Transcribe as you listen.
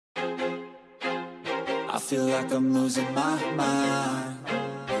feel like I'm losing my mind.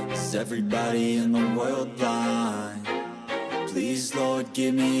 Is everybody in the world blind? Please, Lord,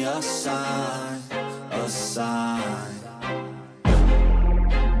 give me a sign, a sign.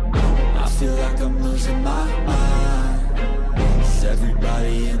 I feel like I'm losing my mind. Is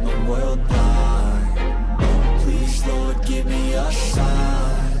everybody in the world blind? Please, Lord, give me a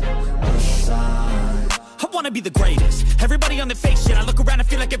sign, a sign. I wanna be the greatest. Everybody on the fake shit. I look around and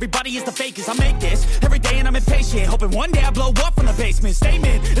feel like everybody is the fakest. I make this every day and I'm impatient, hoping one day I blow up from the basement.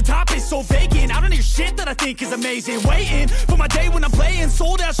 Statement, the top is so vacant. I don't hear shit that I think is amazing. Waiting for my day when I'm playing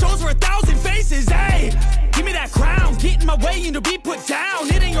sold out shows for 1,000 faces. Hey, give me that crown, get in my way and to be put down.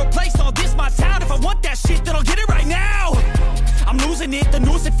 It ain't your place, all this my town. If I want that shit, then I'll get it right now. I'm losing it, the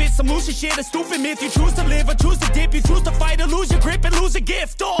noose it fits. I'm losing shit, a stupid myth. You choose to live or choose to dip. You choose to fight or lose your grip and lose a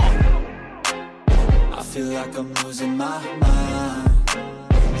gift. I feel like I'm losing my mind.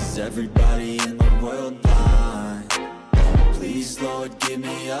 Is everybody in the world blind? Please, Lord, give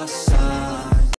me a sign,